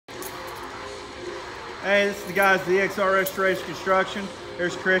Hey, this is the guys at the XR Restoration Construction.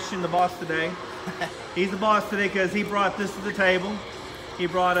 There's Christian, the boss today. He's the boss today because he brought this to the table. He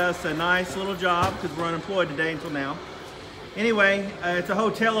brought us a nice little job because we're unemployed today until now. Anyway, it's a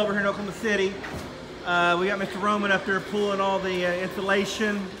hotel over here in Oklahoma City. We got Mr. Roman up there pulling all the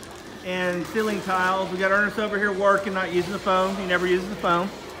insulation and ceiling tiles. We got Ernest over here working, not using the phone. He never uses the phone.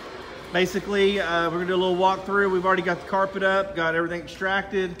 Basically, we're gonna do a little walkthrough. We've already got the carpet up, got everything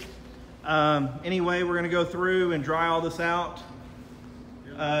extracted. Anyway, we're gonna go through and dry all this out.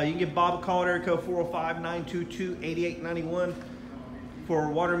 You can give Bob a call at area code 405-922-8891 for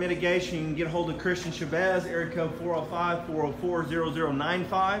water mitigation. You can get a hold of Christian Chavez, area code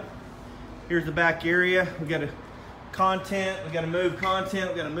 405-404-0095. Here's the back area. We got content, we got to move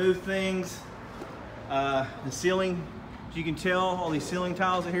content, we got to move things. The ceiling, as you can tell, all these ceiling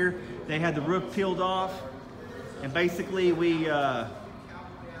tiles are here. They had the roof peeled off, and basically we're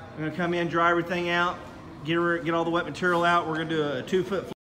gonna come in, dry everything out, get all the wet material out. We're gonna do a 2-foot